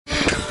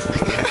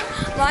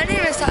My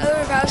name is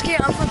Tyler Rapowski.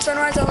 I'm from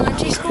Sunrise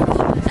Elementary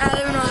School, and I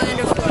live in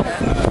Orlando, Florida.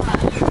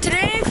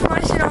 Today, for my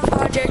sit-down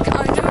project,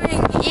 I'm doing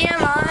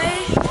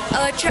EMI,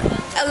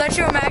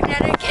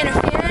 electromagnetic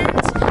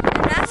interference, and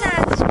NASA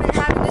has been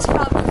having this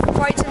problem for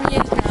quite some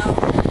years now.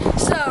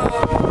 So,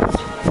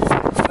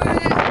 for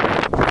the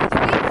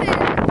reason,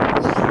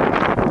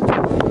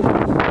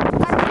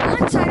 at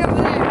one side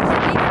over there, we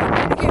need to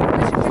communicate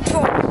with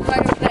control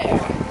right over there.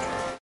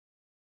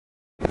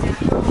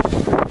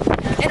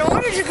 In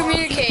order to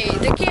communicate,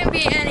 there can't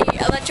be any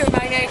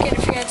electromagnetic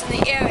interference in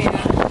the area,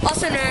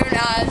 also known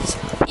as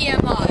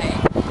EMI.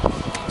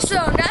 So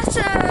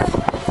NASA,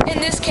 in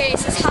this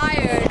case, has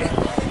hired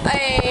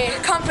a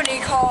company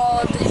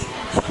called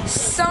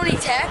Sony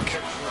Tech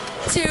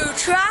to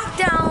track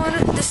down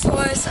the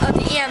source of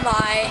the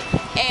EMI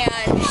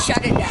and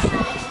shut it down.